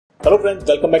Hello friends,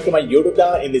 welcome back to my YouTube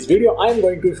channel. In this video, I am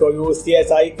going to show you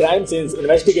CSI Crime Scenes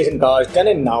Investigation Cast 10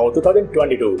 and Now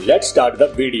 2022. Let's start the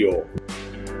video.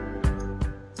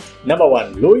 Number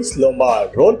 1. Louise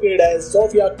Lombard, role played as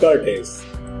Sophia Curtis.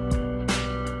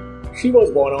 She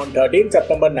was born on 13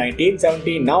 September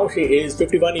 1970. Now she is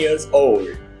 51 years old.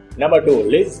 Number 2.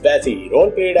 Liz Vassie,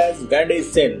 role played as Wendy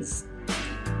Sims.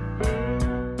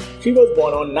 She was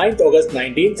born on 9th August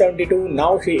 1972.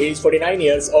 Now she is 49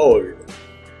 years old.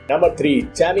 Number 3.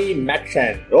 Jamie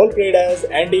McShann, role played as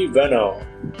Andy Werner.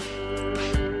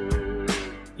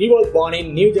 He was born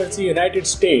in New Jersey, United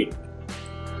States.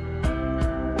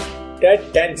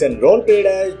 Ted Danson, role played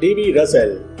as D.B.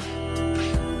 Russell.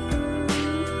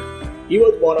 He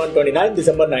was born on 29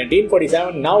 December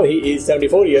 1947. Now he is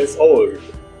 74 years old.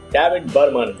 David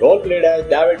Berman, role played as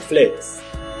David Flitz.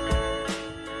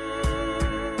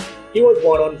 He was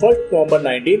born on 1st November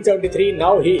 1973.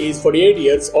 Now he is 48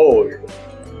 years old.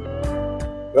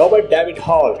 Robert David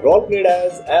Hall, role played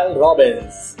as Al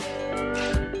Robbins.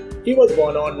 He was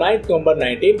born on 9th November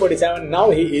 1947.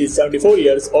 Now he is 74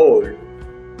 years old.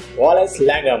 Wallace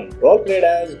Langham, role played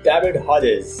as David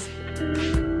Hodges.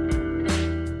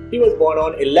 He was born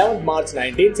on 11th March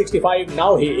 1965.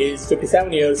 Now he is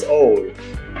 57 years old.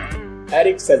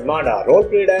 Eric Sesmanda, role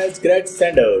played as Greg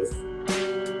Sanders.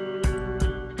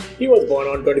 He was born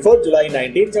on 24th July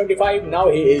 1975. Now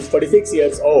he is 46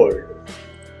 years old.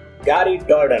 Gary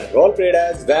Dourdan, role played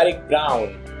as Varick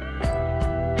Brown.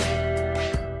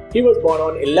 He was born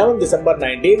on 11 December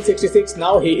 1966.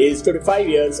 Now he is 25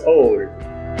 years old.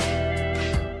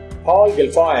 Paul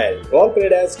Guilfoyle, role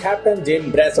played as Captain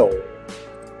Jim Brasso.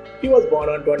 He was born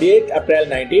on 28 April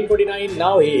 1949.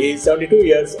 Now he is 72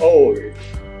 years old.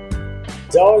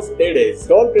 George Eads,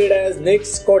 role played as Nick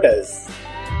Scotus.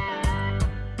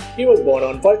 He was born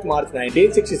on 1st March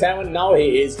 1967. Now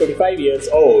he is 25 years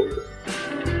old.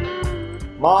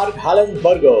 Marg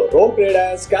Helgenberger, role played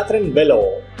as Catherine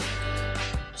Belleau.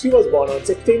 She was born on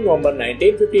 16 November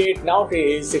 1958. Now she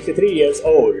is 63 years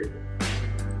old.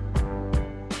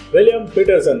 William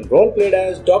Petersen, role played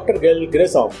as Dr. Gil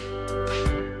Grissom.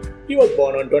 He was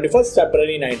born on 21st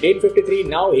February 1953.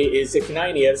 Now he is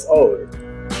 69 years old.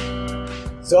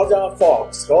 Jorja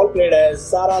Fox, role played as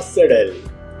Sarah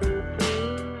Siddle.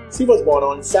 She was born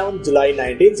on 7th July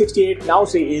 1968. Now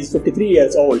she is 53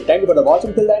 years old. Thank you for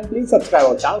watching till then. Please subscribe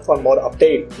our channel for more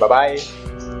updates. Bye bye.